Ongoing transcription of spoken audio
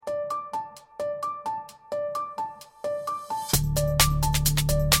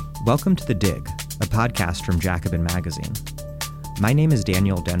Welcome to The Dig, a podcast from Jacobin Magazine. My name is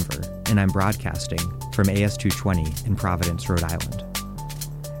Daniel Denvir, and I'm broadcasting from AS220 in Providence, Rhode Island.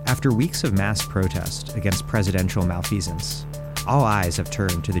 After weeks of mass protest against presidential malfeasance, all eyes have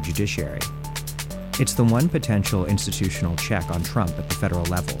turned to the judiciary. It's the one potential institutional check on Trump at the federal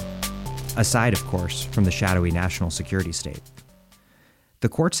level, aside, of course, from the shadowy national security state. The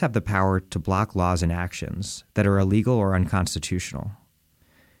courts have the power to block laws and actions that are illegal or unconstitutional.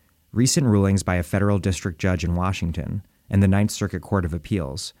 Recent rulings by a federal district judge in Washington and the Ninth Circuit Court of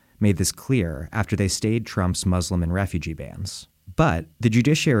Appeals made this clear after they stayed Trump's Muslim and refugee bans. But the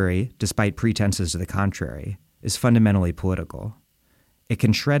judiciary, despite pretenses to the contrary, is fundamentally political. It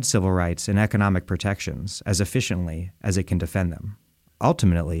can shred civil rights and economic protections as efficiently as it can defend them.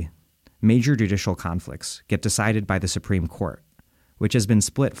 Ultimately, major judicial conflicts get decided by the Supreme Court, which has been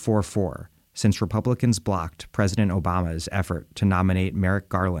split 4-4 since Republicans blocked President Obama's effort to nominate Merrick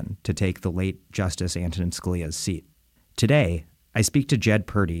Garland to take the late Justice Antonin Scalia's seat. Today, I speak to Jed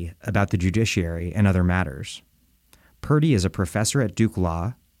Purdy about the judiciary and other matters. Purdy is a professor at Duke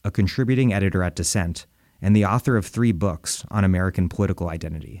Law, a contributing editor at Dissent, and the author of 3 books on American political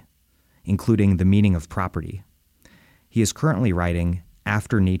identity, including The Meaning of Property. He is currently writing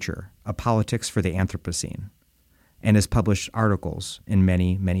After Nature, A Politics for the Anthropocene, and has published articles in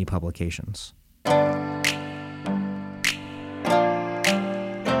many, many publications.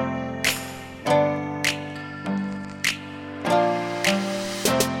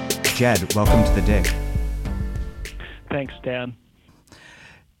 Jed, welcome to The Dig. Thanks, Dan.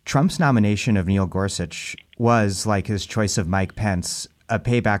 Trump's nomination of Neil Gorsuch was, like his choice of Mike Pence, a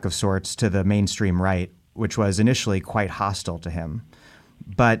payback of sorts to the mainstream right, which was initially quite hostile to him.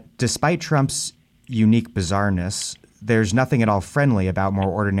 But despite Trump's unique bizarreness, there's nothing at all friendly about more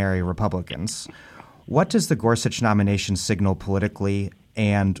ordinary Republicans. What does the Gorsuch nomination signal politically,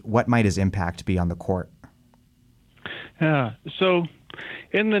 and what might his impact be on the court? Yeah, so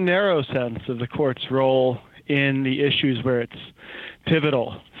in the narrow sense of the court's role in the issues where it's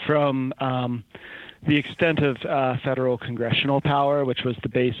pivotal, from the extent of federal congressional power, which was the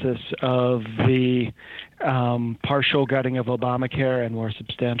basis of the partial gutting of Obamacare and more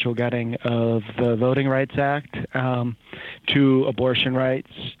substantial gutting of the Voting Rights Act, to abortion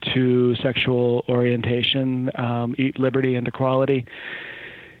rights, to sexual orientation, liberty and equality.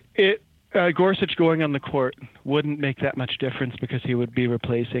 Gorsuch going on the court wouldn't make that much difference because he would be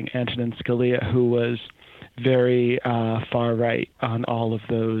replacing Antonin Scalia, who was very far right on all of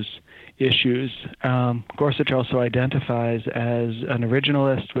those issues. Gorsuch also identifies as an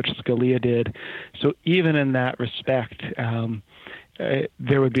originalist, which Scalia did. So even in that respect,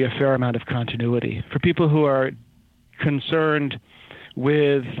 there would be a fair amount of continuity. For people who are concerned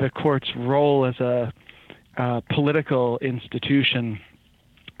with the court's role as a political institution,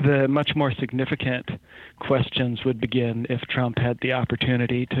 the much more significant questions would begin if Trump had the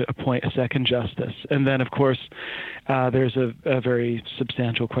opportunity to appoint a second justice. And then, of course, there's a very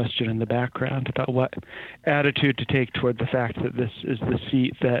substantial question in the background about what attitude to take toward the fact that this is the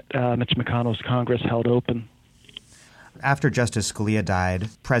seat that Mitch McConnell's Congress held open. After Justice Scalia died,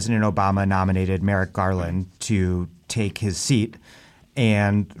 President Obama nominated Merrick Garland to take his seat,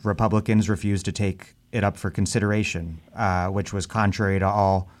 and Republicans refused to take it up for consideration, which was contrary to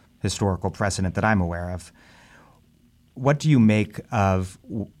all historical precedent that I'm aware of. What do you make of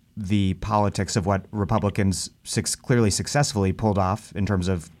the politics of what Republicans clearly successfully pulled off in terms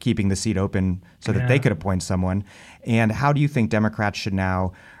of keeping the seat open so that they could appoint someone? And how do you think Democrats should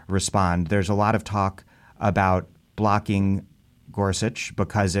now respond? There's a lot of talk about blocking Gorsuch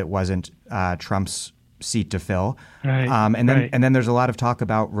because it wasn't Trump's seat to fill. Right, and then there's a lot of talk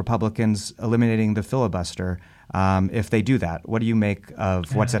about Republicans eliminating the filibuster if they do that. What do you make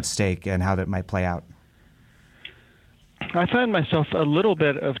of what's at stake and how that might play out? I find myself a little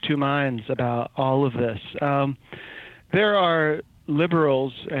bit of two minds about all of this. There are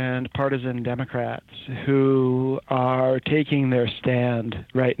liberals and partisan Democrats who are taking their stand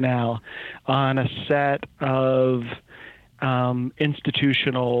right now on a set of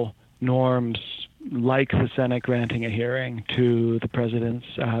institutional norms, like the Senate granting a hearing to the president's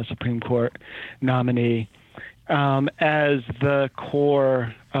Supreme Court nominee, as the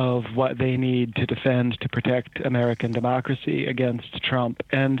core of what they need to defend to protect American democracy against Trump.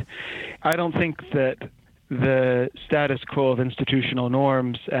 And I don't think that the status quo of institutional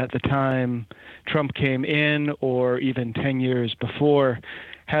norms at the time Trump came in, or even 10 years before,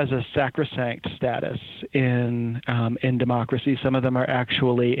 has a sacrosanct status in democracy. Some of them are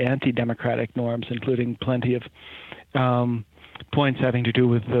actually anti-democratic norms, including plenty of points having to do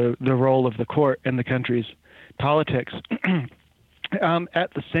with the role of the court in the country's politics.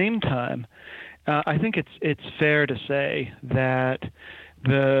 At the same time, I think it's fair to say that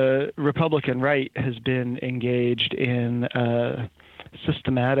the Republican right has been engaged in a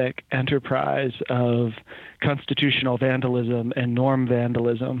systematic enterprise of constitutional vandalism and norm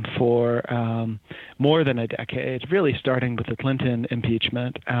vandalism for more than a decade, really starting with the Clinton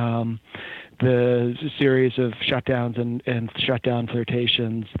impeachment, the series of shutdowns and shutdown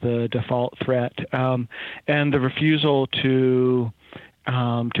flirtations, the default threat, and the refusal to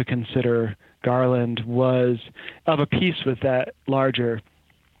consider Garland was of a piece with that larger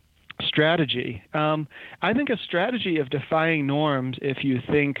strategy. I think a strategy of defying norms, if you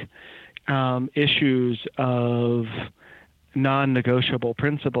think issues of non-negotiable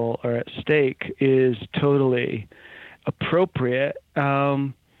principle are at stake, is totally appropriate.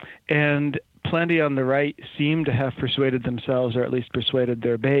 And plenty on the right seem to have persuaded themselves, or at least persuaded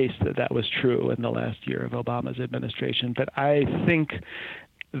their base, that that was true in the last year of Obama's administration. But I think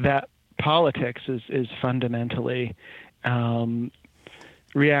that politics is fundamentally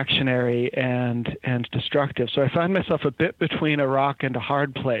reactionary and destructive. So I find myself a bit between a rock and a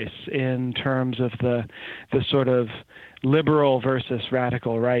hard place in terms of the sort of liberal versus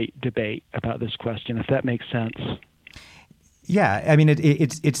radical right debate about this question, if that makes sense. Yeah, I mean,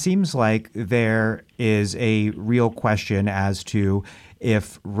 it seems like there is a real question as to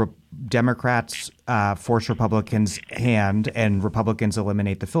if Democrats force Republicans' hand and Republicans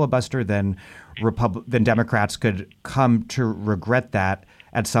eliminate the filibuster, then Democrats could come to regret that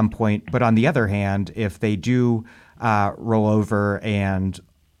at some point. But on the other hand, if they do roll over and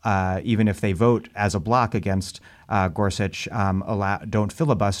even if they vote as a bloc against Gorsuch, don't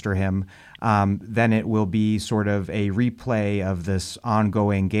filibuster him, then it will be sort of a replay of this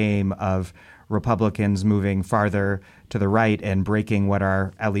ongoing game of Republicans moving farther to the right and breaking what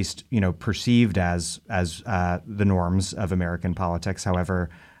are at least, perceived as the norms of American politics, however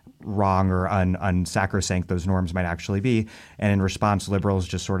wrong or unsacrosanct those norms might actually be. And in response, liberals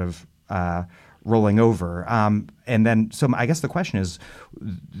just sort of rolling over. And then, so I guess the question is,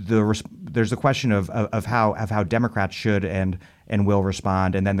 there's a question of how Democrats should and will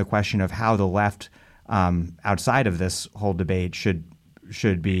respond, and then the question of how the left, outside of this whole debate,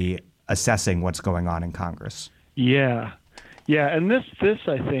 should be assessing what's going on in Congress. Yeah, and this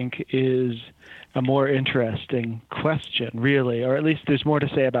I think is a more interesting question, really, or at least there's more to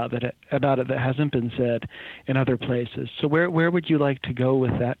say about it that hasn't been said in other places. So where would you like to go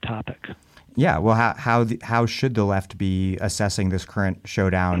with that topic? Yeah, well, how should the left be assessing this current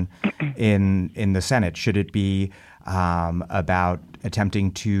showdown in the Senate? Should it be about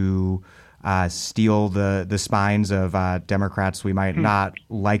attempting to steal the spines of Democrats we might not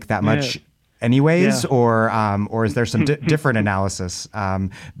like that much anyways, or is there some different analysis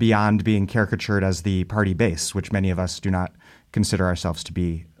beyond being caricatured as the party base, which many of us do not consider ourselves to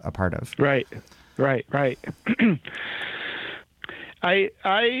be a part of? Right. I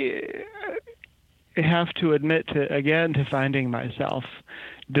have to admit to finding myself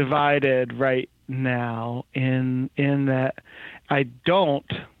divided right now in that I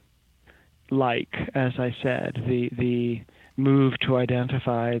don't like, as I said, the move to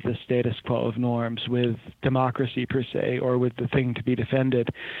identify the status quo of norms with democracy per se, or with the thing to be defended.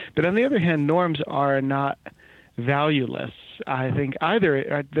 But on the other hand, norms are not valueless. I think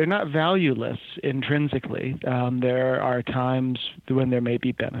they're not valueless intrinsically. There are times when there may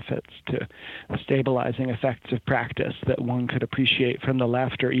be benefits to stabilizing effects of practice that one could appreciate from the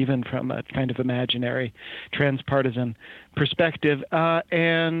left, or even from a kind of imaginary transpartisan perspective,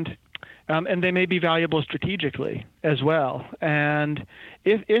 and they may be valuable strategically as well. And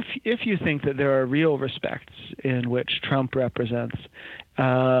if you think that there are real respects in which Trump represents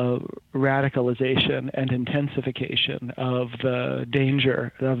radicalization and intensification of the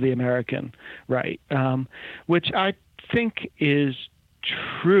danger of the American right, which I think is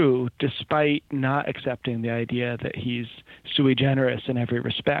true, despite not accepting the idea that he's sui generis in every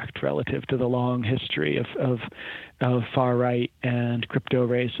respect relative to the long history of far right and crypto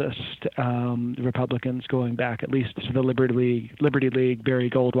racist Republicans going back at least to the Liberty League, Barry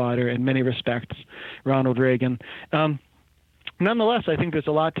Goldwater, in many respects, Ronald Reagan. Nonetheless, I think there's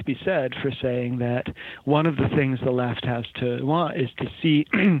a lot to be said for saying that one of the things the left has to want is to see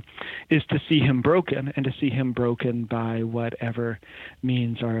him broken, and to see him broken by whatever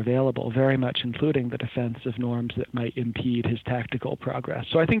means are available, very much including the defense of norms that might impede his tactical progress.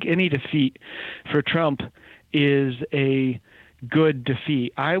 So I think any defeat for Trump is a good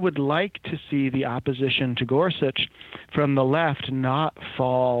defeat. I would like to see the opposition to Gorsuch from the left not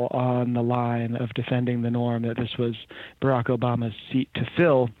fall on the line of defending the norm that this was Barack Obama's seat to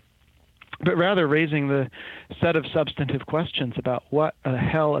fill, but rather raising the set of substantive questions about what the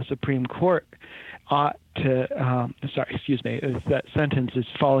hell a Supreme Court ought to. That sentence is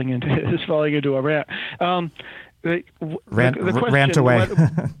falling into a rant. The question, rant away.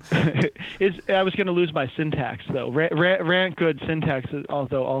 I was going to lose my syntax though. Rant good, syntax is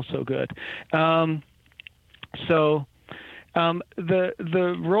although also good. The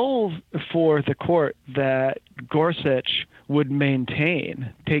role for the court that Gorsuch would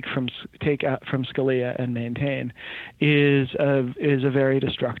take out from Scalia and maintain is a very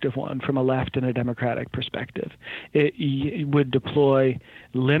destructive one from a left and a democratic perspective. It would deploy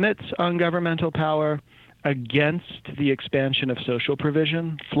limits on governmental power against the expansion of social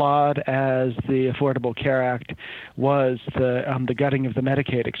provision, flawed as the Affordable Care Act was. The gutting of the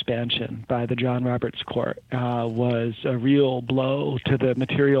Medicaid expansion by the John Roberts Court was a real blow to the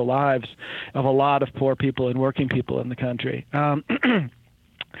material lives of a lot of poor people and working people in the country.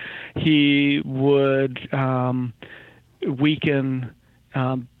 He would weaken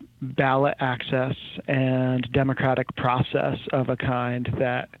ballot access and democratic process of a kind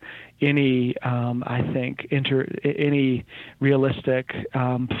that any realistic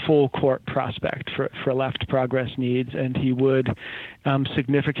full court prospect for left progress needs, and he would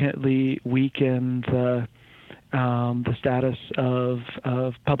significantly weaken the status of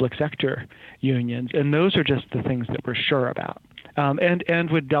public sector unions, and those are just the things that we're sure about. And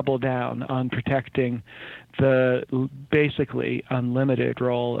would double down on protecting the basically unlimited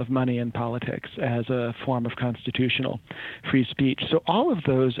role of money in politics as a form of constitutional free speech. So all of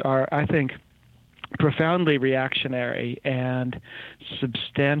those are, I think, profoundly reactionary and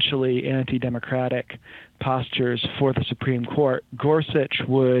substantially anti-democratic postures for the Supreme Court. Gorsuch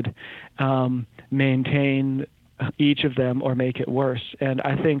would maintain each of them or make it worse. And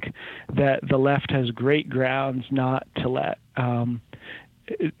I think that the left has great grounds not to let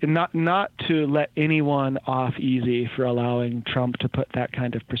anyone off easy for allowing Trump to put that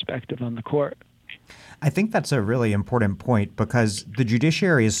kind of perspective on the court. I think that's a really important point because the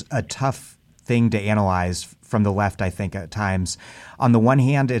judiciary is a tough thing to analyze from the left, I think, at times. On the one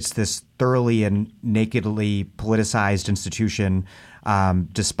hand, it's this thoroughly and nakedly politicized institution,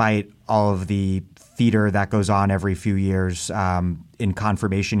 despite all of the theater that goes on every few years in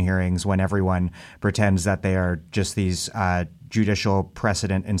confirmation hearings when everyone pretends that they are just these judicial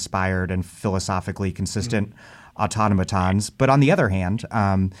precedent-inspired and philosophically consistent automatons. But on the other hand,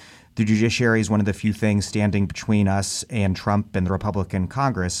 the judiciary is one of the few things standing between us and Trump and the Republican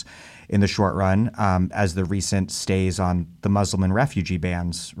Congress in the short run, as the recent stays on the Muslim and refugee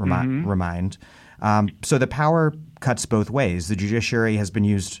bans remind. So the power cuts both ways. The judiciary has been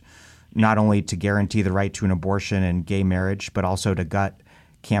used not only to guarantee the right to an abortion and gay marriage, but also to gut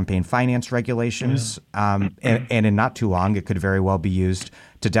campaign finance regulations. And in not too long, it could very well be used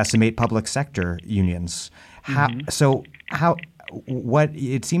to decimate public sector unions. What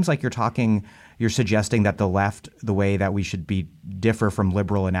it seems like you're suggesting that the left, the way that we should differ from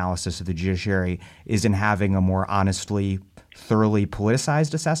liberal analysis of the judiciary is in having a more honestly, thoroughly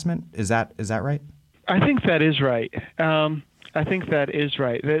politicized assessment. Is that right? I think that is right.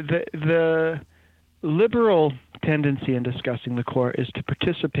 The liberal tendency in discussing the court is to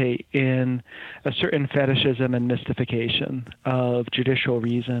participate in a certain fetishism and mystification of judicial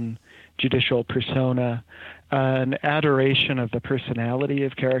reason, judicial persona, an adoration of the personality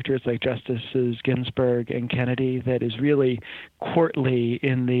of characters like Justices Ginsburg and Kennedy that is really courtly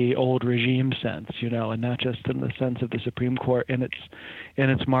in the old regime sense, and not just in the sense of the Supreme Court in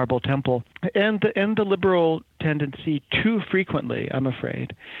its marble temple. And the liberal tendency too frequently, I'm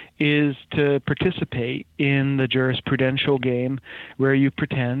afraid, is to participate in the jurisprudential game where you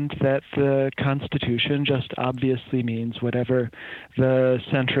pretend that the Constitution just obviously means whatever the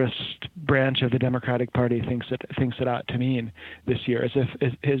centrist branch of the Democratic Party thinks it ought to mean this year, as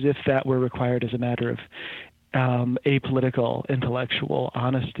if that were required as a matter of apolitical intellectual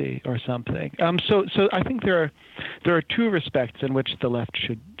honesty or something. So I think there are two respects in which the left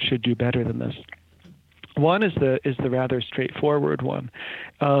should do better than this. One is the rather straightforward one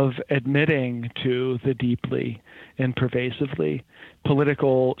of admitting to the deeply and pervasively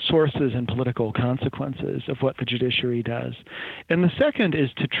political sources and political consequences of what the judiciary does. And the second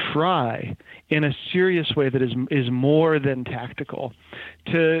is to try in a serious way that is more than tactical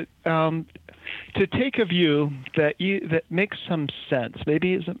to take a view that makes some sense,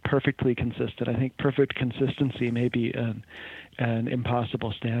 maybe isn't perfectly consistent. I think perfect consistency may be an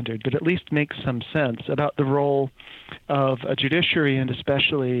impossible standard, but at least makes some sense about the role of a judiciary and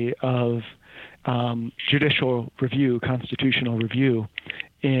especially of judicial review, constitutional review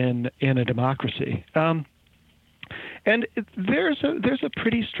in a democracy. And there's a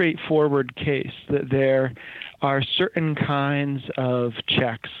pretty straightforward case that there are certain kinds of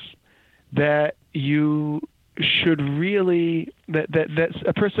checks that you should really that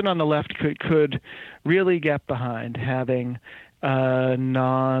a person on the left could really get behind, having a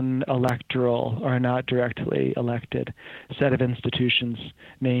non-electoral or not directly elected set of institutions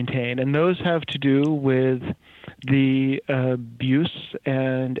maintained. And those have to do with the abuse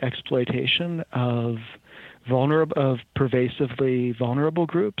and exploitation of pervasively vulnerable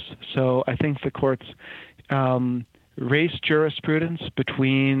groups. So I think the courts race jurisprudence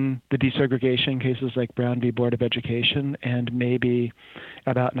between the desegregation cases like Brown v. Board of Education and maybe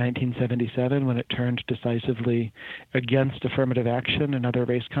about 1977 when it turned decisively against affirmative action and other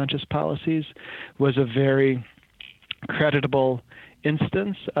race-conscious policies was a very creditable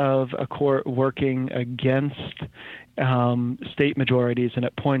instance of a court working against state majorities and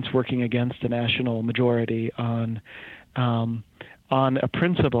at points working against a national majority on a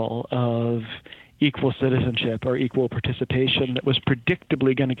principle of equal citizenship or equal participation that was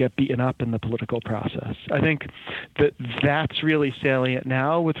predictably going to get beaten up in the political process. I think that that's really salient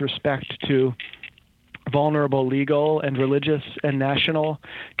now with respect to vulnerable legal and religious and national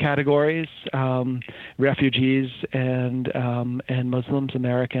categories, refugees and Muslims,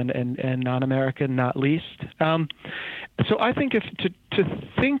 American and non-American, not least. So I think to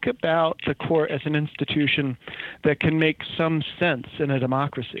think about the court as an institution that can make some sense in a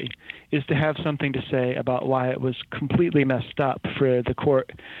democracy is to have something to say about why it was completely messed up for the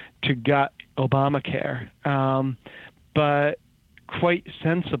court to gut Obamacare, but quite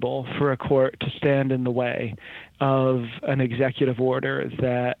sensible for a court to stand in the way of an executive order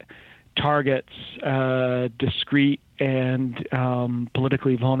that targets a discrete and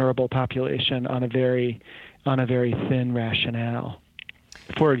politically vulnerable population on a very thin rationale.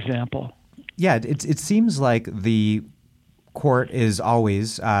 For example. Yeah, it seems like the court is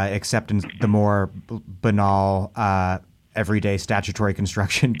always, except in the more banal everyday statutory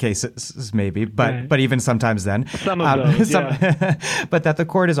construction cases, maybe, but even sometimes then. Some of those, yeah. But that the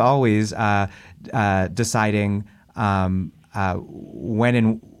court is always deciding when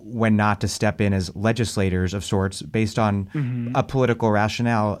not to step in as legislators of sorts based on a political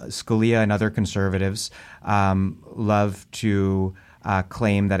rationale. Scalia and other conservatives love to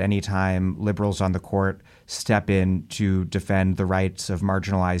claim that anytime liberals on the court step in to defend the rights of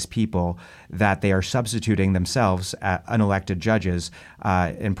marginalized people, that they are substituting themselves, unelected judges,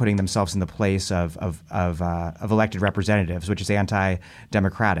 and putting themselves in the place of elected representatives, which is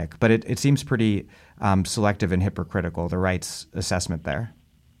anti-democratic. But it seems pretty selective and hypocritical, the rights assessment there.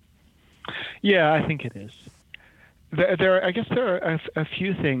 Yeah, I think it is. I guess there are a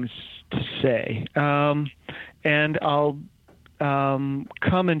few things to say, and I'll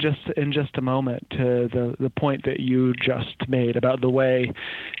come in just a moment to the point that you just made about the way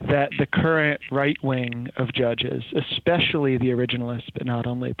that the current right wing of judges, especially the originalists, but not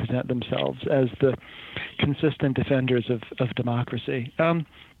only, present themselves as the consistent defenders of democracy.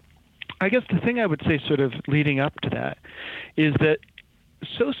 I guess the thing I would say sort of leading up to that is that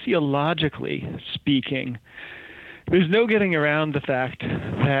sociologically speaking, there's no getting around the fact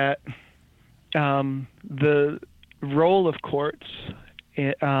that the role of courts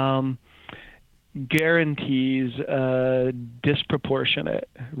guarantees a disproportionate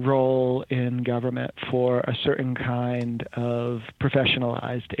role in government for a certain kind of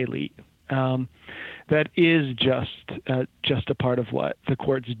professionalized elite. That is just a part of what the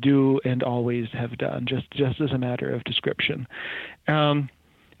courts do and always have done, just as a matter of description.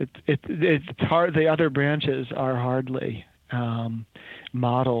 It's hard. The other branches are hardly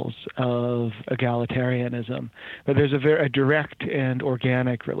models of egalitarianism, but there's a direct and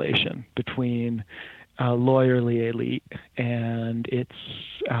organic relation between a lawyerly elite and its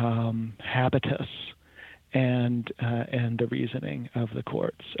habitus and the reasoning of the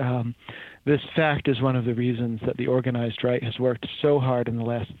courts. This fact is one of the reasons that the organized right has worked so hard in the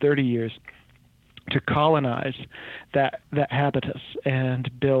last 30 years to colonize that habitus and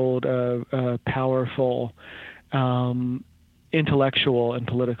build a powerful intellectual and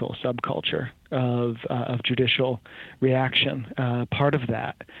political subculture of judicial reaction. Part of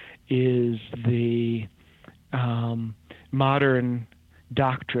that is the modern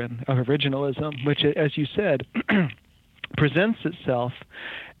doctrine of originalism, which, as you said, presents itself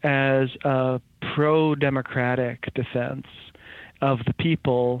as a pro-democratic defense of the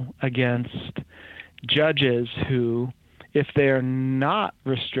people against judges who, if they are not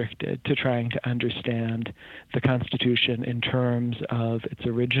restricted to trying to understand the Constitution in terms of its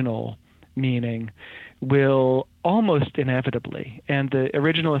original meaning will almost inevitably, and the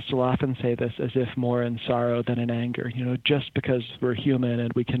originalists will often say this as if more in sorrow than in anger, just because we're human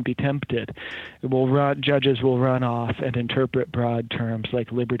and we can be tempted, judges will run off and interpret broad terms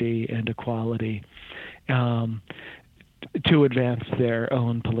like liberty and equality to advance their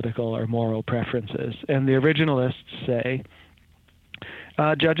own political or moral preferences. And the originalists say,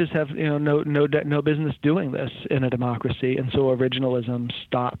 judges have no business doing this in a democracy, and so originalism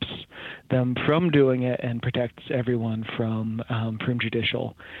stops them from doing it and protects everyone from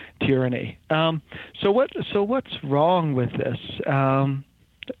judicial tyranny. So what's wrong with this?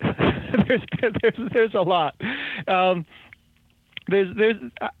 There's a lot.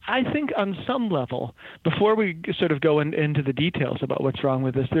 I think on some level, before we sort of go into the details about what's wrong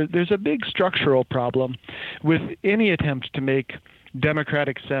with this, there's a big structural problem with any attempt to make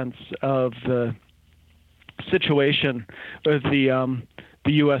democratic sense of the situation of the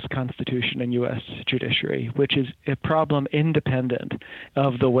U.S. Constitution and U.S. judiciary, which is a problem independent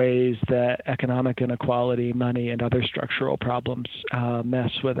of the ways that economic inequality, money, and other structural problems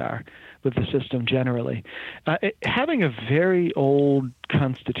mess with the system generally. Having a very old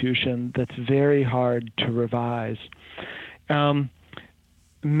constitution that's very hard to revise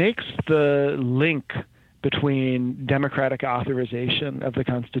makes the link between democratic authorization of the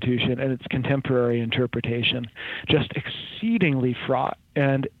Constitution and its contemporary interpretation just exceedingly fraught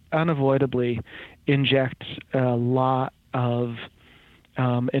and unavoidably injects a lot of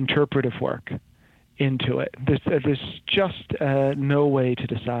interpretive work into it. There's just no way to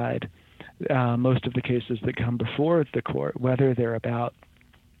decide most of the cases that come before the court, whether they're about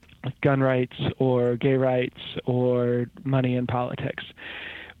gun rights or gay rights or money in politics,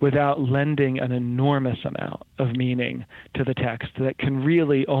 without lending an enormous amount of meaning to the text that can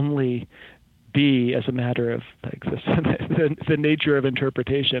really only be as a matter of like the nature of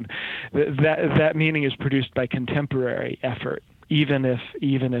interpretation. That meaning is produced by contemporary effort, even if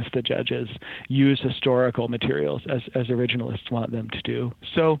the judges use historical materials as originalists want them to do.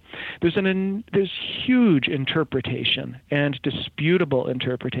 So there's huge interpretation and disputable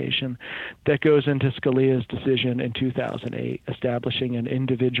interpretation that goes into Scalia's decision in 2008, establishing an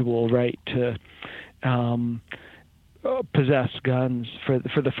individual right to possess guns for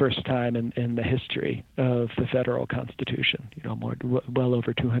the first time in the history of the federal Constitution, well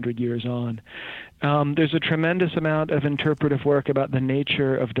over 200 years on. There's a tremendous amount of interpretive work about the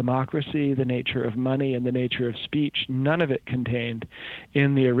nature of democracy, the nature of money, and the nature of speech, none of it contained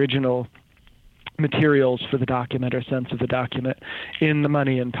in the original materials for the document or sense of the document in the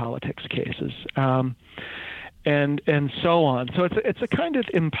money and politics cases. And so on. So it's a kind of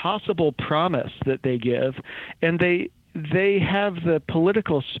impossible promise that they give, and they have the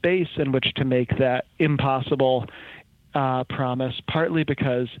political space in which to make that impossible promise, partly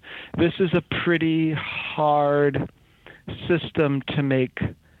because this is a pretty hard system to make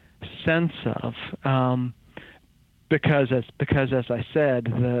sense of. Because as I said,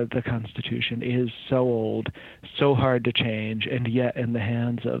 the Constitution is so old, so hard to change, and yet in the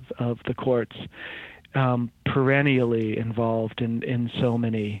hands of the courts, perennially involved in so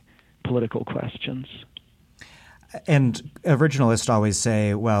many political questions. And originalists always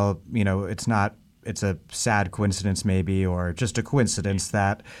say, well, it's a sad coincidence maybe, or just a coincidence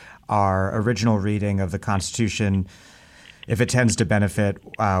that our original reading of the Constitution, if it tends to benefit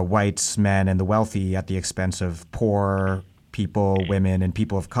whites, men, and the wealthy at the expense of poor people, women, and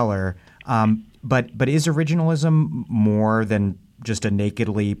people of color, but is originalism more than just a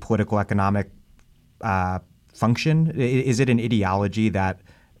nakedly political economic function? Is it an ideology that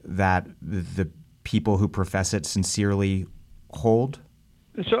the people who profess it sincerely hold?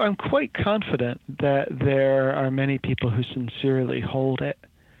 So I'm quite confident that there are many people who sincerely hold it.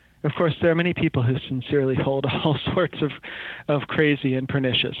 Of course, there are many people who sincerely hold all sorts of crazy and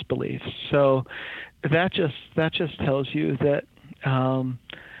pernicious beliefs. So that just tells you that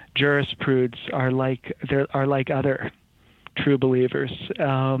jurisprudents are like other true believers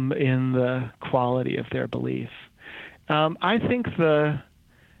in the quality of their belief. I think the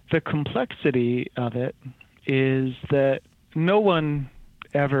complexity of it is that no one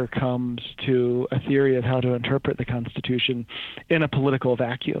ever comes to a theory of how to interpret the Constitution in a political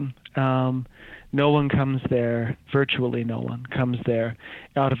vacuum. No one comes there, virtually no one comes there,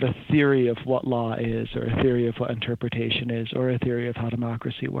 out of a theory of what law is, or a theory of what interpretation is, or a theory of how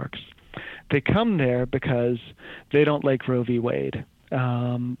democracy works. They come there because they don't like Roe v. Wade,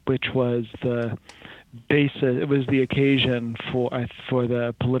 which was the it was the occasion for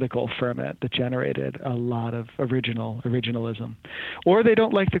the political ferment that generated a lot of originalism. Or they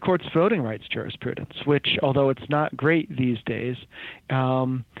don't like the court's voting rights jurisprudence, which, although it's not great these days,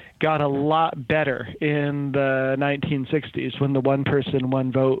 got a lot better in the 1960s when the one person,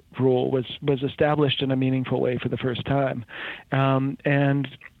 one vote rule was established in a meaningful way for the first time. And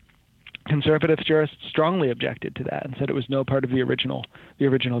conservative jurists strongly objected to that and said it was no part of the original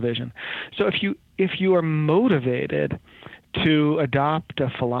vision. So if you are motivated to adopt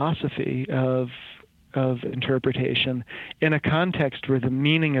a philosophy of interpretation in a context where the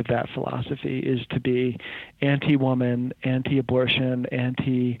meaning of that philosophy is to be anti-woman, anti-abortion,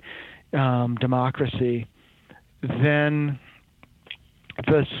 anti-democracy, then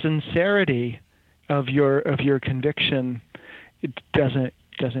the sincerity of your conviction, it doesn't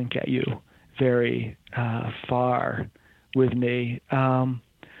get you very far with me.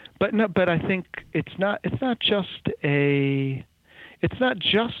 But I think it's not just a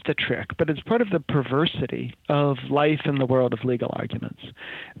trick, but it's part of the perversity of life in the world of legal arguments,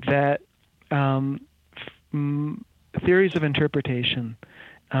 that theories of interpretation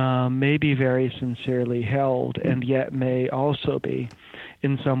may be very sincerely held and yet may also be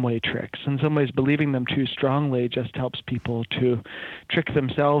in some way tricks. In some ways, believing them too strongly just helps people to trick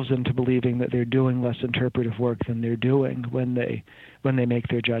themselves into believing that they're doing less interpretive work than they're doing when they make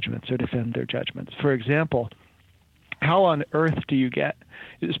their judgments or defend their judgments. For example, how on earth do you get,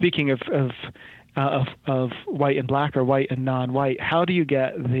 speaking of white and black or white and non-white, how do you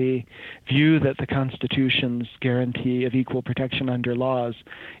get the view that the Constitution's guarantee of equal protection under laws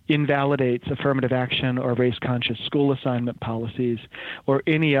invalidates affirmative action or race-conscious school assignment policies or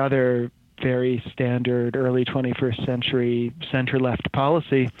any other very standard early 21st century center-left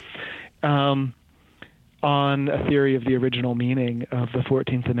policy on a theory of the original meaning of the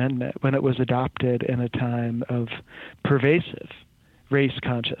 14th Amendment when it was adopted in a time of pervasive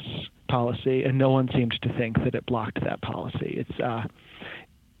race-conscious policy, and no one seemed to think that it blocked that policy.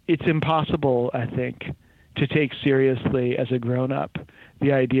 It's impossible, I think, to take seriously as a grown-up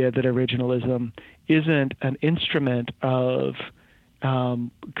the idea that originalism isn't an instrument of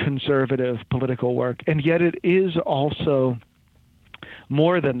conservative political work, and yet it is also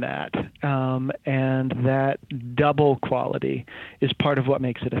more than that, and that double quality is part of what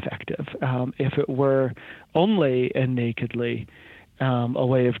makes it effective. If it were only and nakedly a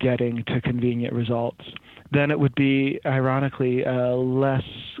way of getting to convenient results, then it would be, ironically, a less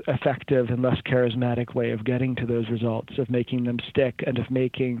effective and less charismatic way of getting to those results, of making them stick, and of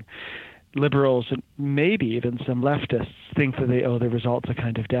making liberals and maybe even some leftists think that they owe the results a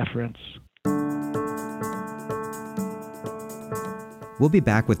kind of deference. We'll be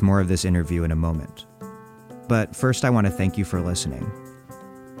back with more of this interview in a moment. But first, I want to thank you for listening.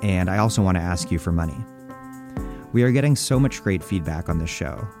 And I also want to ask you for money. We are getting so much great feedback on this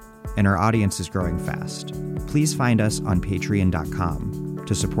show, and our audience is growing fast. Please find us on patreon.com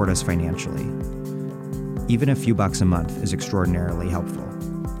to support us financially. Even a few bucks a month is extraordinarily helpful.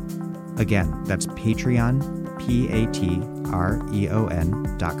 Again, that's Patreon,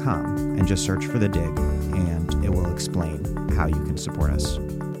 patreon.com, and just search for The Dig, and it will explain how you can support us.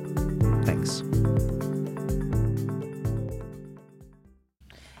 Thanks.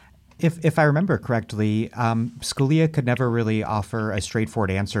 If I remember correctly, Scalia could never really offer a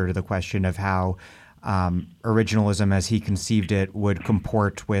straightforward answer to the question of how originalism, as he conceived it, would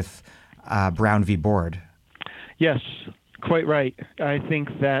comport with Brown v. Board. Yes, quite right. I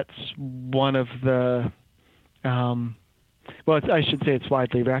think that's one of the I should say it's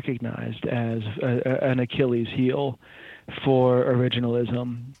widely recognized as an Achilles heel for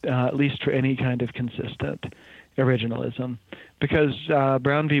originalism, at least for any kind of consistent originalism, because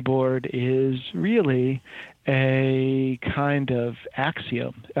Brown v. Board is really a kind of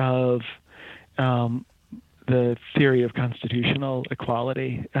axiom of the theory of constitutional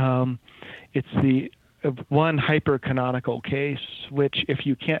equality. It's the one hyper-canonical case which, if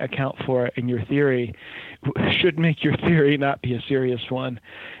you can't account for it in your theory, should make your theory not be a serious one.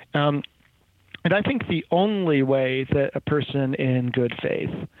 And I think the only way that a person in good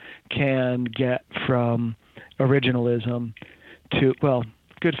faith can get from originalism to, well,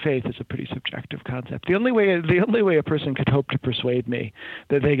 good faith is a pretty subjective concept. The only way a person could hope to persuade me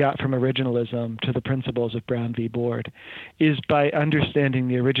that they got from originalism to the principles of Brown v. Board is by understanding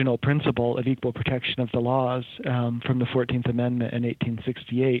the original principle of equal protection of the laws from the 14th Amendment in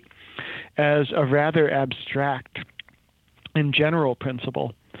 1868 as a rather abstract and general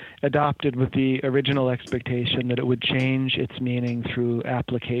principle adopted with the original expectation that it would change its meaning through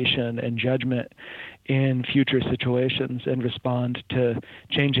application and judgment in future situations and respond to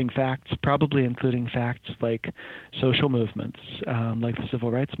changing facts, probably including facts like social movements, like the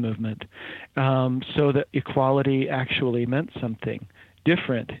civil rights movement, so that equality actually meant something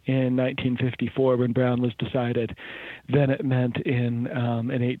different in 1954 when Brown was decided than it meant in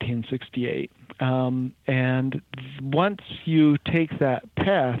 1868. And once you take that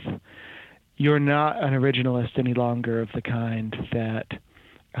path, you're not an originalist any longer of the kind that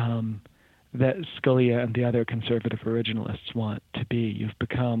that Scalia and the other conservative originalists want to be. You've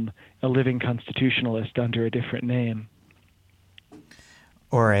become a living constitutionalist under a different name.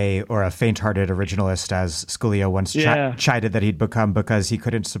 Or a faint-hearted originalist, as Scalia once chided that he'd become because he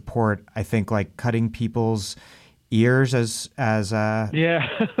couldn't support, I think, like cutting people's ears as right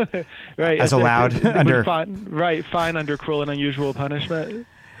as allowed under fine under cruel and unusual punishment,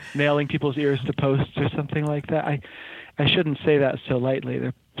 nailing people's ears to posts or something like that. I shouldn't say that so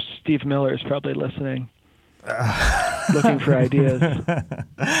lightly. Steve Miller is probably listening. Looking for ideas.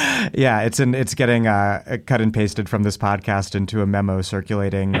 Yeah, it's getting cut and pasted from this podcast into a memo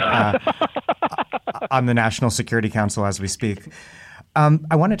circulating on the National Security Council as we speak.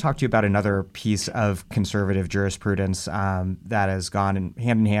 I want to talk to you about another piece of conservative jurisprudence that has gone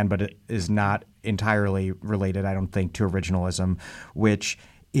hand in hand, but it is not entirely related, I don't think, to originalism, which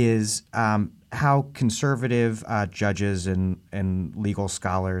is how conservative judges and legal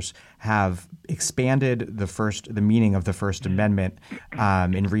scholars have expanded the meaning of the First Amendment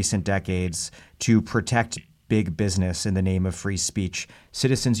in recent decades to protect big business in the name of free speech.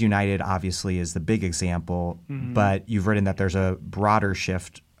 Citizens United obviously is the big example, but you've written that there's a broader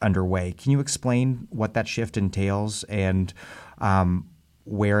shift underway. Can you explain what that shift entails and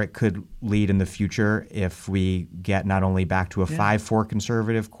where it could lead in the future if we get not only back to a 5-4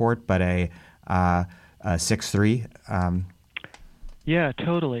 conservative court, but a 6-3? Yeah,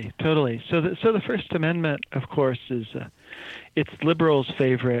 totally. So the First Amendment, of course, is it's liberals'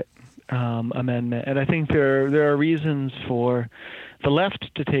 favorite amendment, and I think there are reasons for the left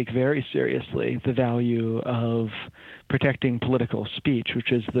to take very seriously the value of protecting political speech,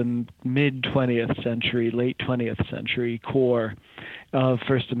 which is the mid-20th century, late 20th century core of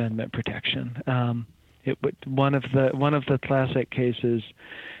First Amendment protection. One of the classic cases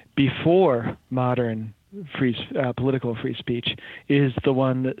before modern political free speech is the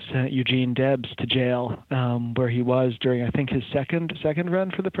one that sent Eugene Debs to jail, where he was during, I think, his second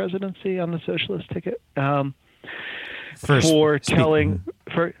run for the presidency on the socialist ticket. For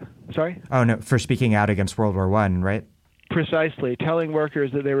speaking out against World War I, right? Precisely, telling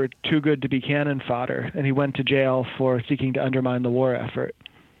workers that they were too good to be cannon fodder, and he went to jail for seeking to undermine the war effort.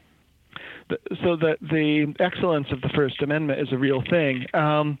 So that the excellence of the First Amendment is a real thing.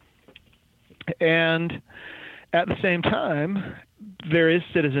 And at the same time, there is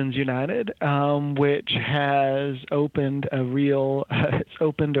Citizens United, which has opened a real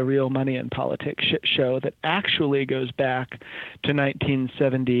money in politics show that actually goes back to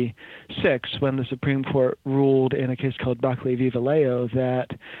 1976 when the Supreme Court ruled in a case called Buckley v. Vallejo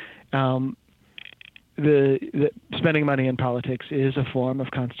that the spending money in politics is a form of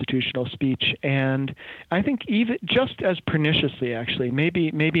constitutional speech, and I think even just as perniciously, actually,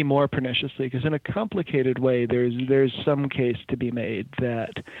 maybe more perniciously, because in a complicated way, there's some case to be made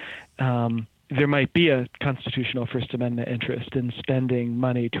that there might be a constitutional First Amendment interest in spending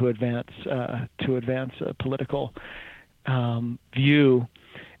money to advance a political view.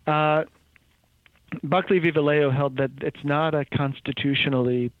 Buckley v. Vallejo held that it's not a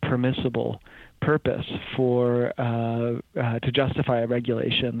constitutionally permissible purpose for to justify a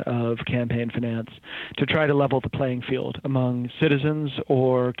regulation of campaign finance to try to level the playing field among citizens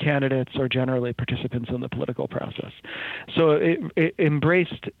or candidates or generally participants in the political process. So it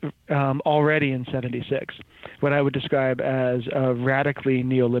embraced already in '76 what I would describe as a radically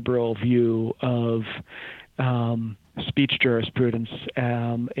neoliberal view of speech jurisprudence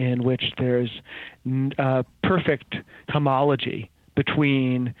in which there's perfect homology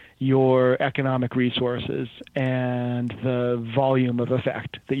between your economic resources and the volume of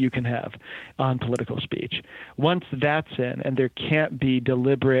effect that you can have on political speech. Once that's in, and there can't be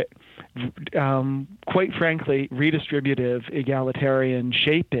deliberate, quite frankly, redistributive, egalitarian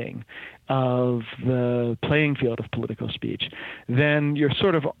shaping of the playing field of political speech, then you're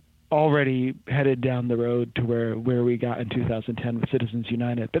sort of already headed down the road to where we got in 2010 with Citizens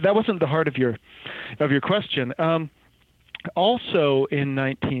United. But that wasn't the heart of your question. Also in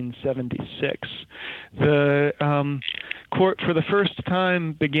 1976, the court, for the first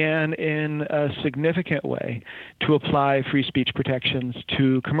time, began in a significant way to apply free speech protections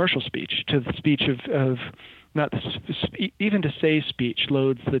to commercial speech, to the speech of not the, even to say speech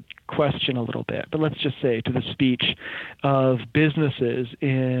loads the question a little bit, but let's just say to the speech of businesses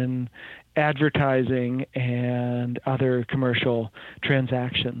in advertising and other commercial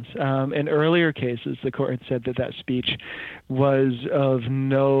transactions. In earlier cases, the court had said that that speech was of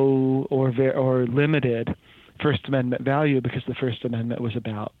no or limited First Amendment value because the First Amendment was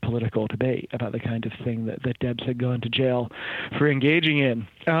about political debate, about the kind of thing that Debs had gone to jail for engaging in.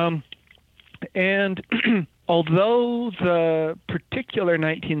 And although the particular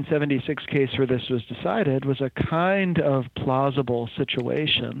 1976 case where this was decided was a kind of plausible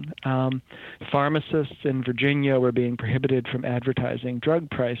situation, pharmacists in Virginia were being prohibited from advertising drug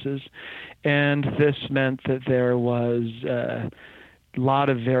prices, and this meant that there was a lot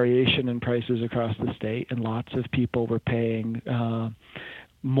of variation in prices across the state, and lots of people were paying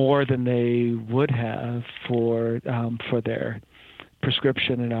more than they would have for their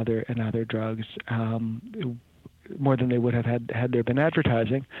prescription and other drugs, more than they would have had there been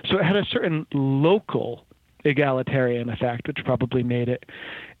advertising. So it had a certain local egalitarian effect, which probably made it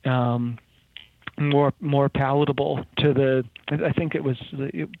more palatable to the. I think it was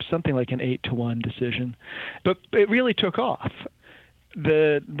something like an 8-1 decision, but it really took off.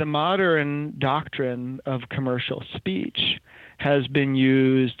 The modern doctrine of commercial speech has been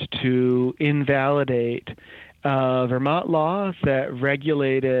used to invalidate Vermont law that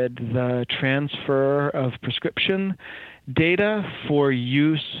regulated the transfer of prescription data for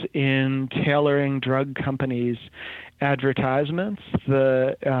use in tailoring drug companies' advertisements.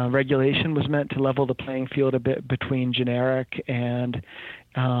 The regulation was meant to level the playing field a bit between generic and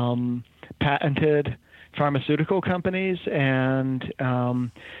patented pharmaceutical companies and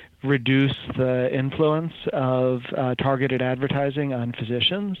reduce the influence of targeted advertising on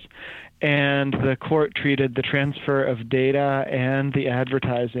physicians. And the court treated the transfer of data and the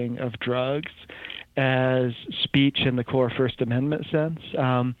advertising of drugs as speech in the core First Amendment sense.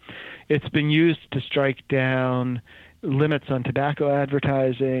 It's been used to strike down limits on tobacco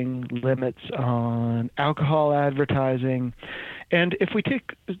advertising, limits on alcohol advertising. And if we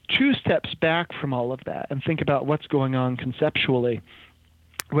take 2 steps back from all of that and think about what's going on conceptually,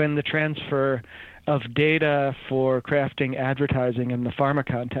 when the transfer of data for crafting advertising in the pharma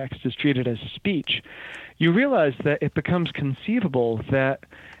context is treated as speech, you realize that it becomes conceivable that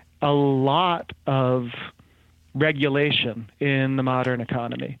a lot of regulation in the modern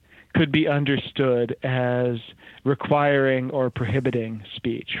economy could be understood as requiring or prohibiting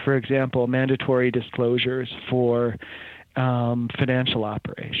speech. For example, mandatory disclosures for financial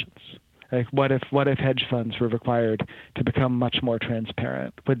operations. Like what if hedge funds were required to become much more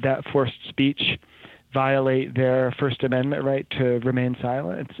transparent? Would that forced speech violate their First Amendment right to remain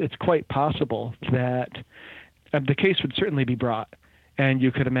silent? It's quite possible that the case would certainly be brought, and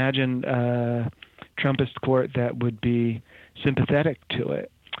you could imagine a Trumpist court that would be sympathetic to it.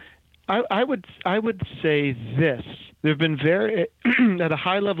 I would say this. There have been at a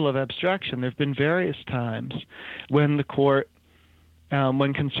high level of abstraction, there have been various times when the court,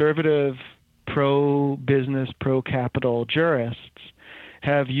 when conservative, pro-business, pro-capital jurists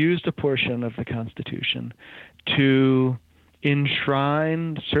have used a portion of the Constitution to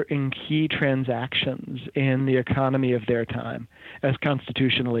enshrine certain key transactions in the economy of their time as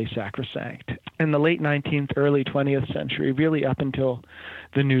constitutionally sacrosanct. In the late 19th, early 20th century, really up until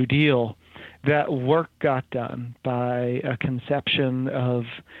the New Deal, that work got done by a conception of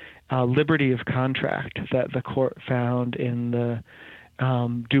liberty of contract that the court found in the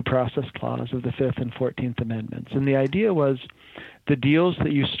Due Process Clause of the Fifth and 14th Amendments. And the idea was the deals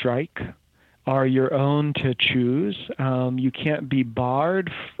that you strike are your own to choose. You can't be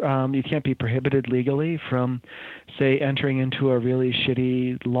barred, you can't be prohibited legally from, say, entering into a really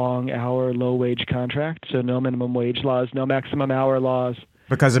shitty, long-hour, low-wage contract. So no minimum wage laws, no maximum hour laws.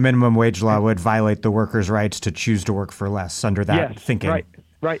 Because a minimum wage law would violate the workers' rights to choose to work for less under that thinking.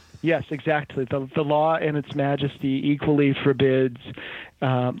 Right. Yes, exactly. The law in its majesty equally forbids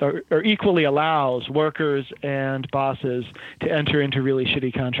or equally allows workers and bosses to enter into really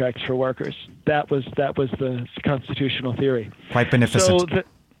shitty contracts for workers. That was the constitutional theory. Quite beneficent.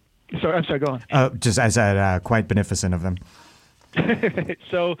 I'm sorry, go on. Just as quite beneficent of them.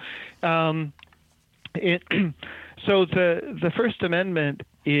 So the First Amendment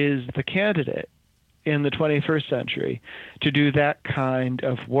is the candidate in the 21st century to do that kind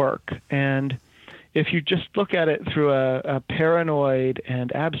of work. And if you just look at it through a paranoid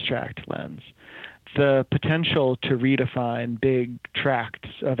and abstract lens, the potential to redefine big tracts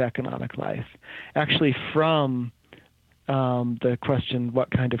of economic life, actually from the question, what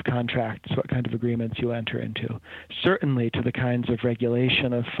kind of contracts, what kind of agreements you enter into, certainly to the kinds of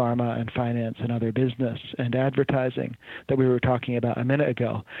regulation of pharma and finance and other business and advertising that we were talking about a minute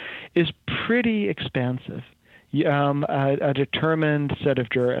ago, is pretty expansive. A determined set of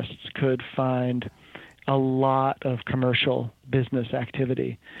jurists could find a lot of commercial business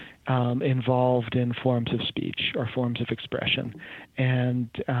activity involved in forms of speech or forms of expression, and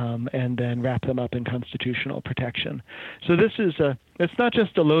then wrap them up in constitutional protection. So this is it's not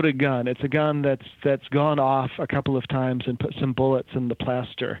just a loaded gun. It's a gun that's gone off a couple of times and put some bullets in the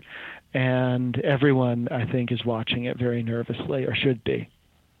plaster, and everyone, I think, is watching it very nervously, or should be.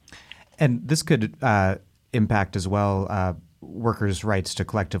 And this could impact as well workers' rights to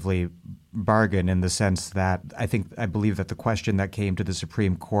collectively bargain, in the sense that I believe that the question that came to the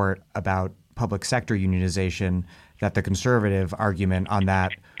Supreme Court about public sector unionization, that the conservative argument on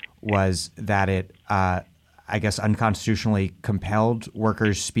that was that it, unconstitutionally compelled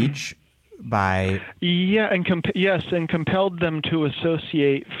workers' speech by... and compelled them to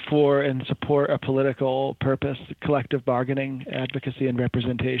associate for and support a political purpose, collective bargaining, advocacy, and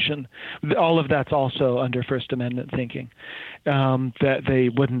representation. All of that's also under First Amendment thinking that they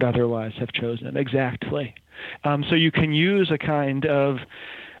wouldn't otherwise have chosen. Exactly. So you can use a kind of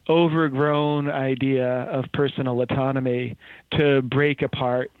overgrown idea of personal autonomy to break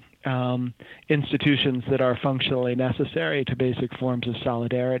apart institutions that are functionally necessary to basic forms of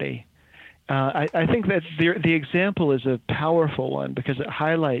solidarity. I think that the example is a powerful one because it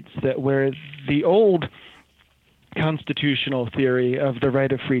highlights that where the old constitutional theory of the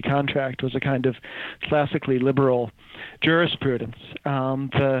right of free contract was a kind of classically liberal jurisprudence,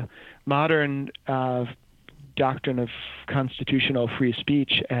 the modern doctrine of constitutional free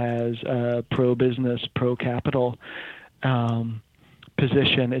speech as a pro-business, pro-capital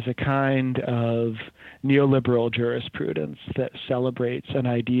position is a kind of neoliberal jurisprudence that celebrates an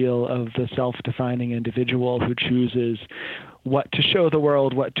ideal of the self-defining individual who chooses what to show the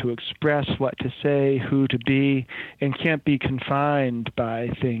world, what to express, what to say, who to be, and can't be confined by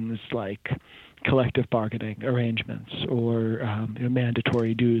things like collective bargaining arrangements or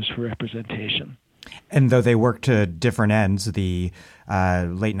mandatory dues for representation. And though they work to different ends, the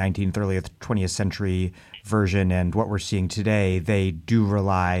late 19th, early 20th century version and what we're seeing today, they do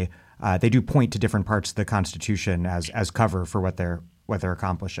point to different parts of the Constitution as cover for what they're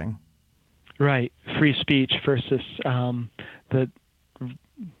accomplishing. Right. Free speech versus the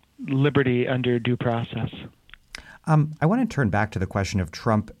liberty under due process. I want to turn back to the question of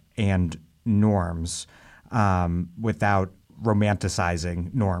Trump and norms without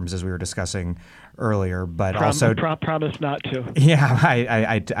romanticizing norms, as we were discussing earlier, but also promise not to. Yeah,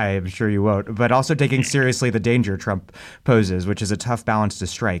 I am sure you won't. But also taking seriously the danger Trump poses, which is a tough balance to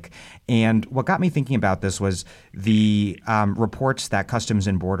strike. And what got me thinking about this was the reports that Customs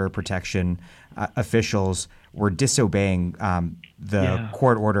and Border Protection officials were disobeying the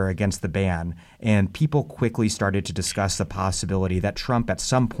court order against the ban, and people quickly started to discuss the possibility that Trump, at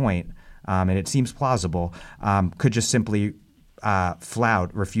some point, and it seems plausible, could just simply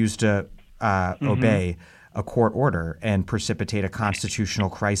refuse to obey a court order and precipitate a constitutional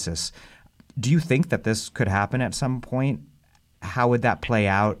crisis. Do you think that this could happen at some point? How would that play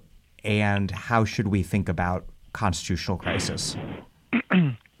out, and how should we think about constitutional crisis?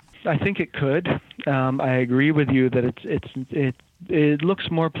 I think it could. I agree with you that it looks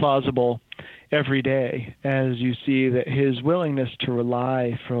more plausible every day as you see that his willingness to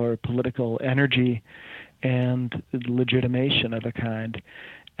rely for political energy and legitimation of a kind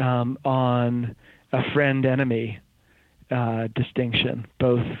on a friend-enemy distinction,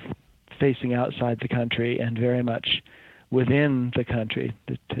 both facing outside the country and very much within the country,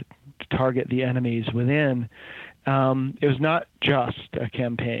 to target the enemies within. It was not just a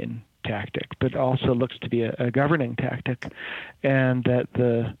campaign tactic, but also looks to be a governing tactic, and that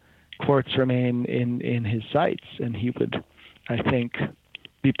the courts remain in his sights, and he would, I think,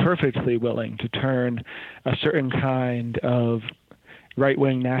 be perfectly willing to turn a certain kind of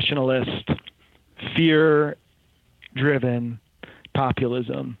right-wing nationalist, fear-driven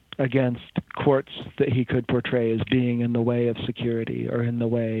populism against courts that he could portray as being in the way of security or in the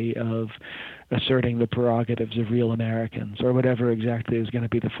way of asserting the prerogatives of real Americans, or whatever exactly is going to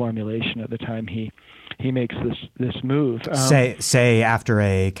be the formulation at the time he makes this move. Say after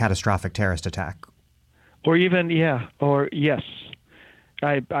a catastrophic terrorist attack. Or even, yes.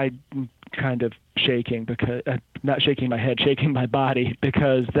 I kind of shaking because not shaking my head, shaking my body,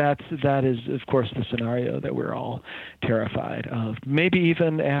 because that is of course the scenario that we're all terrified of. Maybe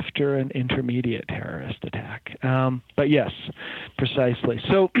even after an intermediate terrorist attack. But yes, precisely.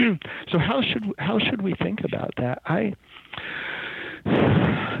 So how should we think about that?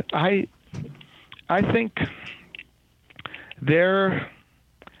 I think there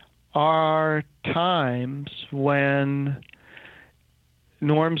are times when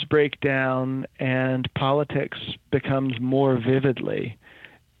norms break down and politics becomes more vividly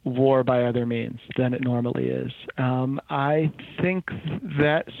war by other means than it normally is. I think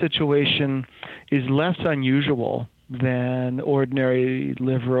that situation is less unusual than ordinary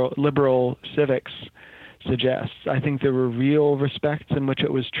liberal civics suggests. I think there were real respects in which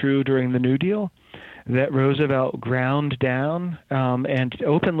it was true during the New Deal that Roosevelt ground down and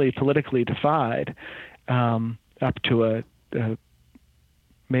openly politically defied up to in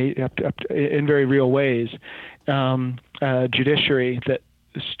very real ways a judiciary that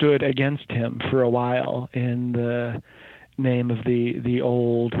stood against him for a while in the name of the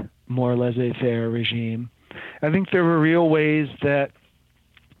old, more laissez-faire regime. I think there were real ways that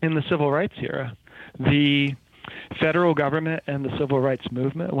in the civil rights era, the federal government and the civil rights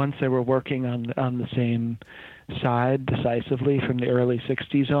movement, once they were working on the same side decisively from the early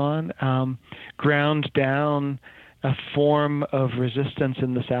 60s on, ground down a form of resistance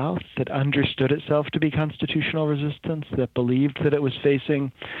in the South that understood itself to be constitutional resistance, that believed that it was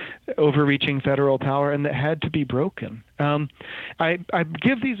facing overreaching federal power and that had to be broken. I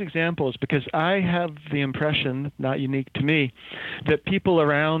give these examples because I have the impression, not unique to me, that people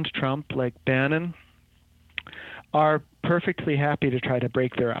around Trump, like Bannon, are perfectly happy to try to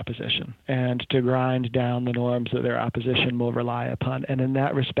break their opposition and to grind down the norms that their opposition will rely upon. And in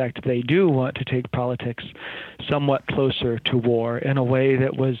that respect, they do want to take politics somewhat closer to war in a way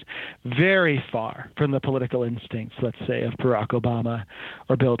that was very far from the political instincts, let's say, of Barack Obama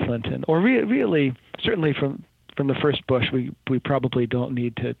or Bill Clinton, or really, certainly from the first Bush. We probably don't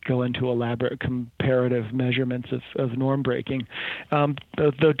need to go into elaborate comparative measurements of norm breaking.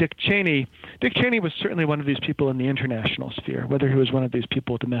 Though Dick Cheney was certainly one of these people in the international sphere. Whether he was one of these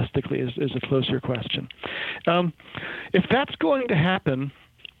people domestically is a closer question. If that's going to happen,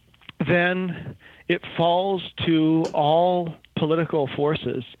 then it falls to all political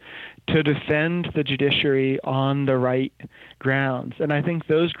forces to defend the judiciary on the right grounds. And I think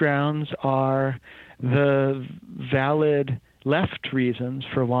those grounds are the valid left reasons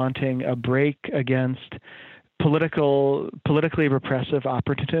for wanting a break against politically repressive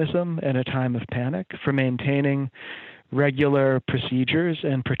opportunism in a time of panic, for maintaining regular procedures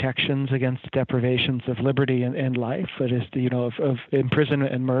and protections against deprivations of liberty and life, that is, of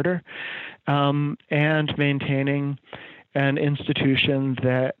imprisonment and murder, and maintaining an institution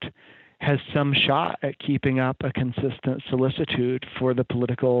that has some shot at keeping up a consistent solicitude for the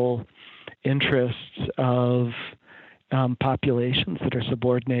political interests of populations that are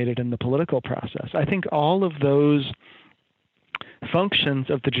subordinated in the political process. I think all of those functions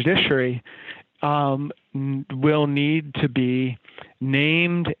of the judiciary will need to be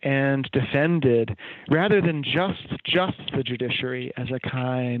named and defended rather than just the judiciary as a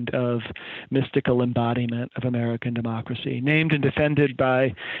kind of mystical embodiment of American democracy, named and defended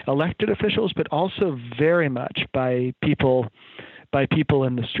by elected officials, but also very much by people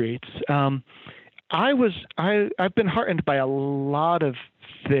in the streets. I've been heartened by a lot of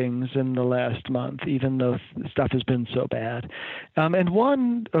things in the last month, even though stuff has been so bad. And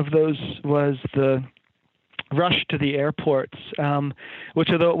one of those was the rush to the airports, which,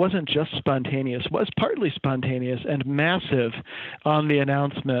 although it wasn't just spontaneous, was partly spontaneous and massive on the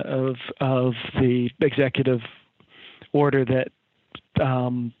announcement of the executive order that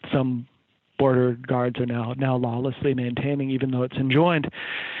some border guards are now lawlessly maintaining, even though it's enjoined.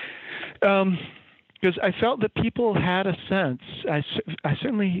 Because I felt that people had a sense. I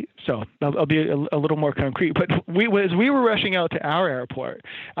certainly. So I'll be a little more concrete. But as we were rushing out to our airport,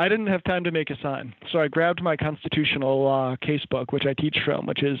 I didn't have time to make a sign. So I grabbed my constitutional law casebook, which I teach from,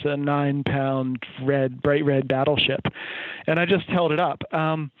 which is a 9-pound bright red battleship, and I just held it up.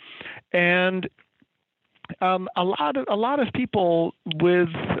 And a lot of people with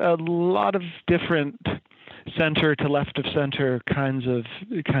a lot of different center to left of center kinds of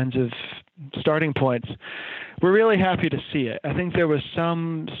starting points, we're really happy to see it. I think there was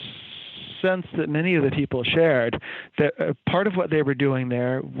some sense that many of the people shared that part of what they were doing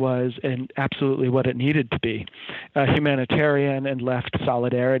there was absolutely what it needed to be, humanitarian and left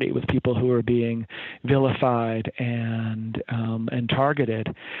solidarity with people who were being vilified and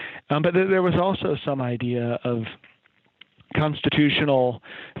targeted. But there was also some idea of constitutional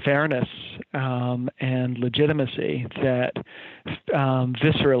fairness and legitimacy that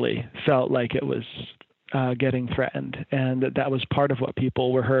viscerally felt like it was getting threatened, and that was part of what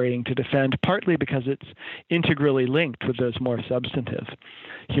people were hurrying to defend, partly because it's integrally linked with those more substantive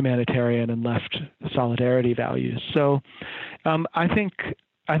humanitarian and left solidarity values. So I think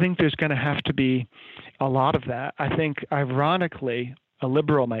I think there's going to have to be a lot of that. I think, ironically, a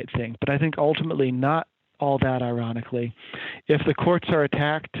liberal might think, but I think ultimately not all that ironically. If the courts are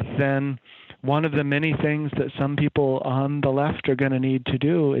attacked, then one of the many things that some people on the left are going to need to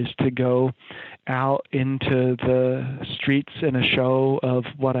do is to go out into the streets in a show of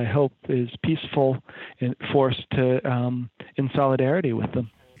what I hope is peaceful force in solidarity with them.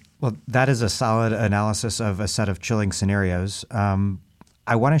 Well, that is a solid analysis of a set of chilling scenarios.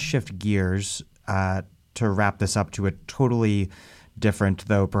 I want to shift gears to wrap this up to a totally different,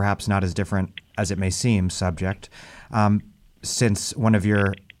 though perhaps not as different as it may seem, subject. Since one of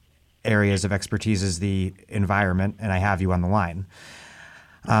your areas of expertise is the environment, and I have you on the line.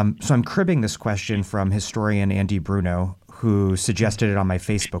 So I'm cribbing this question from historian Andy Bruno, who suggested it on my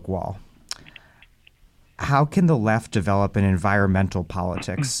Facebook wall. How can the left develop an environmental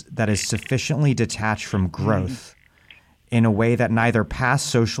politics that is sufficiently detached from growth in a way that neither past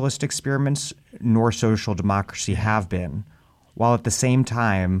socialist experiments nor social democracy have been, while at the same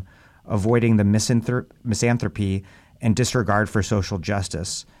time avoiding the misanthropy and disregard for social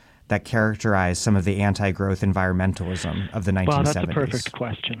justice that characterize some of the anti-growth environmentalism of the 1970s? Well, that's a perfect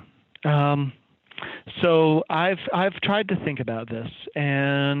question. So I've tried to think about this,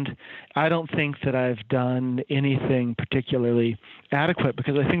 and I don't think that I've done anything particularly adequate,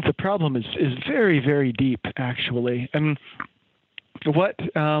 because I think the problem is very, very deep, actually. And what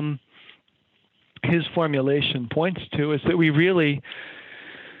his formulation points to is that we really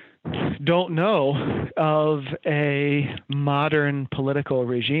don't know of a modern political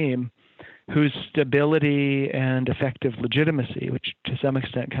regime whose stability and effective legitimacy, which to some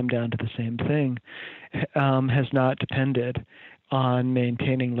extent come down to the same thing, has not depended on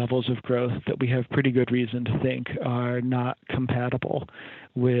maintaining levels of growth that we have pretty good reason to think are not compatible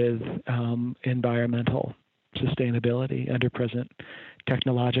with environmental sustainability under present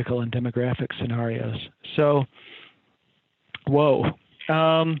technological and demographic scenarios. So, when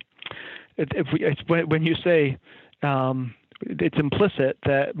you say it's implicit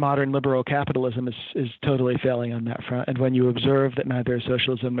that modern liberal capitalism is totally failing on that front, and when you observe that neither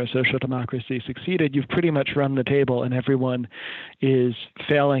socialism nor social democracy succeeded, you've pretty much run the table, and everyone is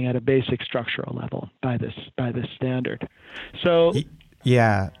failing at a basic structural level by this standard. So,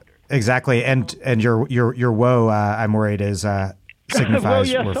 yeah, exactly. And your woe, I'm worried, is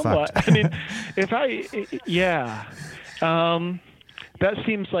signifies we're somewhat. fucked. I mean, that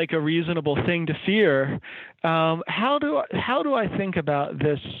seems like a reasonable thing to fear. How do I think about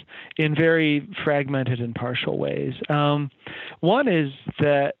this in very fragmented and partial ways? One is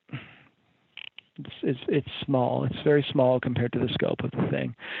that it's small. It's very small compared to the scope of the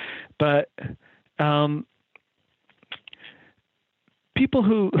thing. But people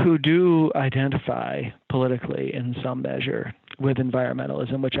who do identify politically in some measure with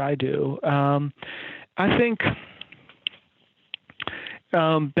environmentalism, which I do, I think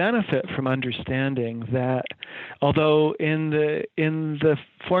benefit from understanding that although in the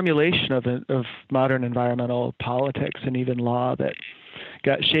formulation of modern environmental politics and even law that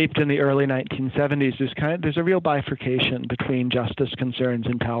got shaped in the early 1970s, there's a real bifurcation between justice concerns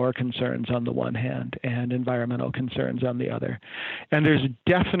and power concerns on the one hand and environmental concerns on the other. And there's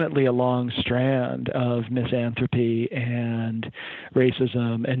definitely a long strand of misanthropy and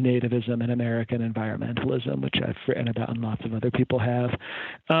racism and nativism and American environmentalism, which I've written about and lots of other people have.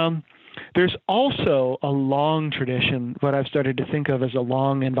 There's also a long tradition, what I've started to think of as a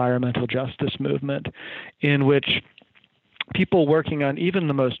long environmental justice movement, in which people working on even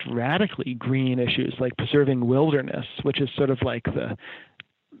the most radically green issues like preserving wilderness, which is sort of like the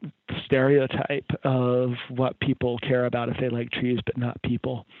stereotype of what people care about if they like trees but not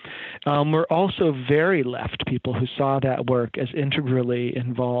people. We're also very left people who saw that work as integrally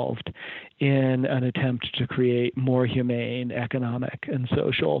involved in an attempt to create more humane economic and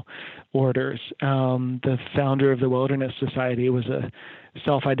social orders. The founder of the Wilderness Society was a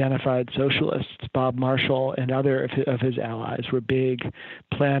self-identified socialists. Bob Marshall and other of his allies were big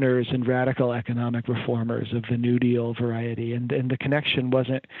planners and radical economic reformers of the New Deal variety, and the connection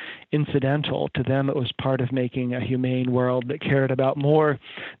wasn't incidental to them. It was part of making a humane world that cared about more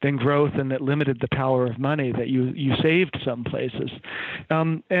than growth and that limited the power of money, that you saved some places.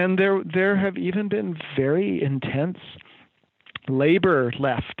 And there have even been very intense labor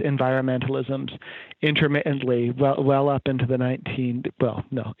left environmentalisms intermittently well up into the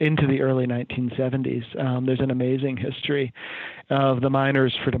into the early 1970s. There's an amazing history of the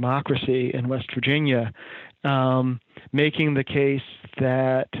Miners for Democracy in West Virginia making the case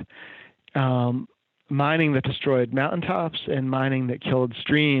that mining that destroyed mountaintops and mining that killed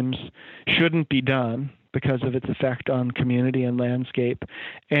streams shouldn't be done because of its effect on community and landscape.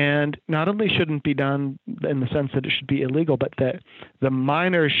 And not only shouldn't be done in the sense that it should be illegal, but that the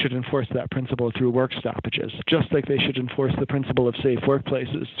miners should enforce that principle through work stoppages, just like they should enforce the principle of safe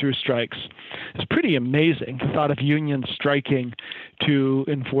workplaces through strikes. It's pretty amazing, the thought of unions striking to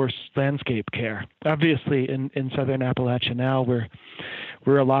enforce landscape care. Obviously, in southern Appalachia now,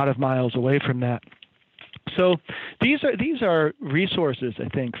 we're a lot of miles away from that. So these are resources, I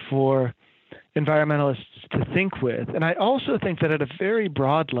think, for environmentalists to think with. And I also think that at a very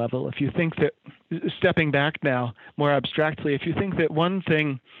broad level, if you think that, stepping back now more abstractly, if you think that one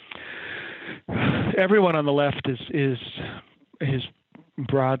thing everyone on the left is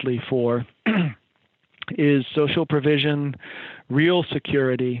broadly for is social provision, real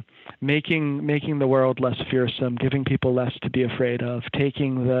security, making the world less fearsome, giving people less to be afraid of,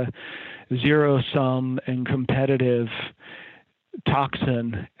 taking the zero-sum and competitive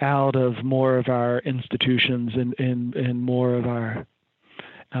toxin out of more of our institutions and more of our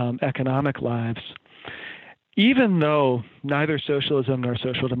economic lives. Even though neither socialism nor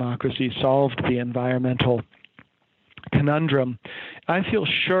social democracy solved the environmental conundrum, I feel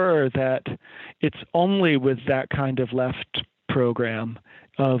sure that it's only with that kind of left program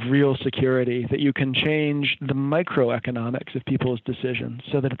of real security that you can change the microeconomics of people's decisions,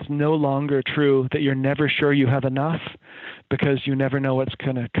 so that it's no longer true that you're never sure you have enough because you never know what's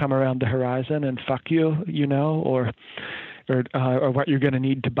going to come around the horizon and fuck you, or what you're going to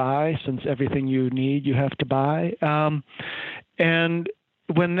need to buy, since everything you need you have to buy. And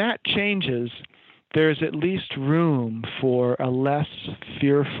when that changes, there's at least room for a less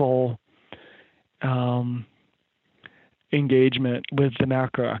fearful engagement with the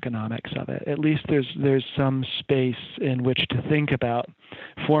macroeconomics of it. At least there's some space in which to think about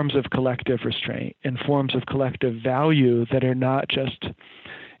forms of collective restraint and forms of collective value that are not just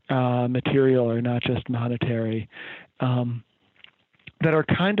material or not just monetary, that are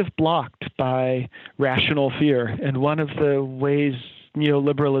kind of blocked by rational fear. And one of the ways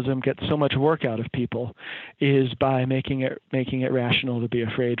neoliberalism gets so much work out of people is by making it rational to be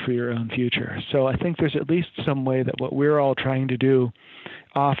afraid for your own future. So I think there's at least some way that what we're all trying to do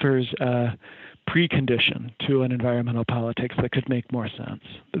offers a precondition to an environmental politics that could make more sense.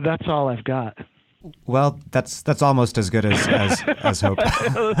 But that's all I've got. Well, that's almost as good as hope.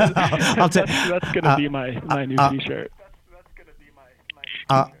 That's going to be my new T-shirt.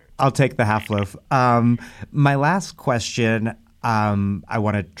 I'll take the half loaf. My last question. I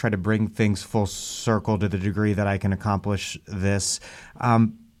want to try to bring things full circle to the degree that I can accomplish this,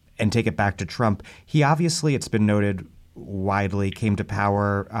 and take it back to Trump. He obviously, it's been noted widely, came to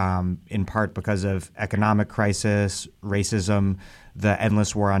power in part because of economic crisis, racism, the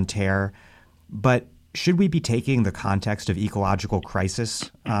endless war on terror. But should we be taking the context of ecological crisis?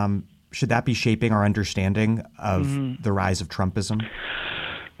 Should that be shaping our understanding of the rise of Trumpism?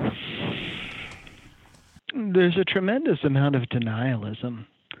 There's a tremendous amount of denialism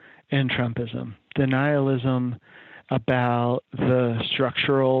in Trumpism. Denialism about the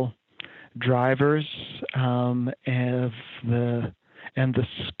structural drivers and the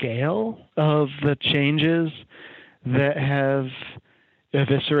scale of the changes that have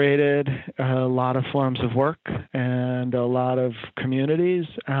eviscerated a lot of forms of work and a lot of communities.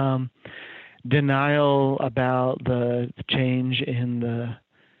 Denial about the change in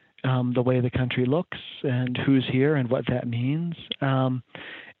the way the country looks and who's here and what that means,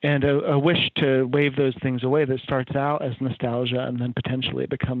 and a wish to wave those things away that starts out as nostalgia and then potentially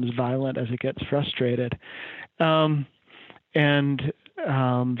becomes violent as it gets frustrated. One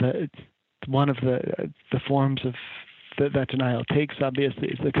of the forms of that denial takes, obviously,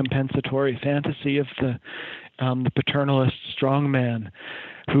 is the compensatory fantasy of the paternalist strongman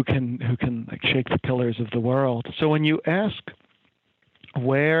who can like shake the pillars of the world. So when you ask,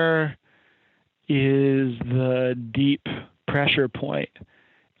 where is the deep pressure point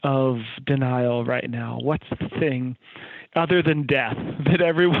of denial right now? What's the thing other than death that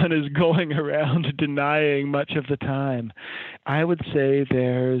everyone is going around denying much of the time? I would say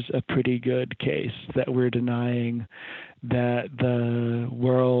there's a pretty good case that we're denying that the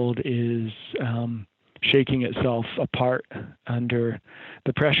world is shaking itself apart under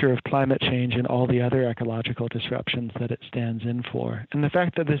the pressure of climate change and all the other ecological disruptions that it stands in for. And the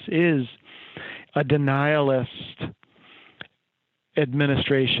fact that this is a denialist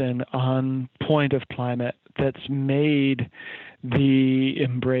administration on point of climate that's made the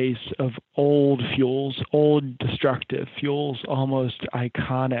embrace of old fuels, old destructive fuels, almost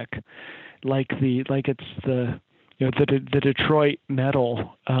iconic, like it's the Detroit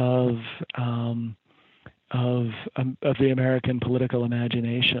metal of of the American political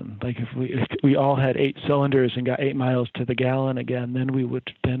imagination. Like if we all had 8 cylinders and got 8 miles to the gallon again, then we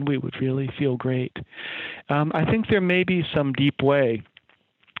would really feel great. I think there may be some deep way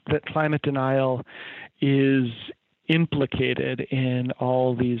that climate denial is implicated in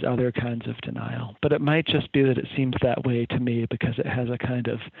all these other kinds of denial, but it might just be that it seems that way to me because it has a kind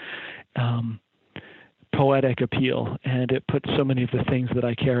of poetic appeal, and it puts so many of the things that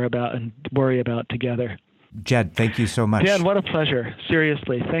I care about and worry about together. Jed, thank you so much. Dan, what a pleasure.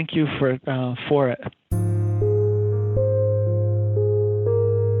 Seriously, thank you for it.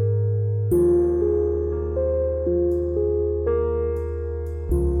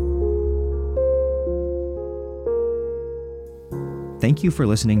 Thank you for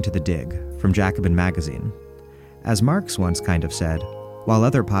listening to The Dig from Jacobin Magazine. As Marx once kind of said, while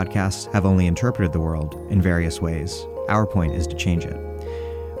other podcasts have only interpreted the world in various ways, our point is to change it.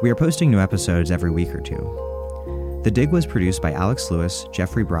 We are posting new episodes every week or two. The Dig was produced by Alex Lewis,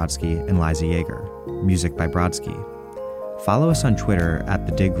 Jeffrey Brodsky, and Liza Yeager. Music by Brodsky. Follow us on Twitter at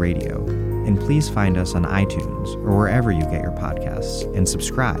The Dig Radio, and please find us on iTunes or wherever you get your podcasts, and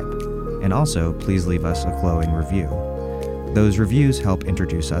subscribe. And also, please leave us a glowing review. Those reviews help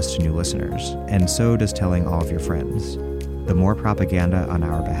introduce us to new listeners, and so does telling all of your friends. The more propaganda on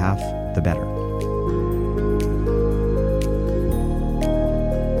our behalf, the better.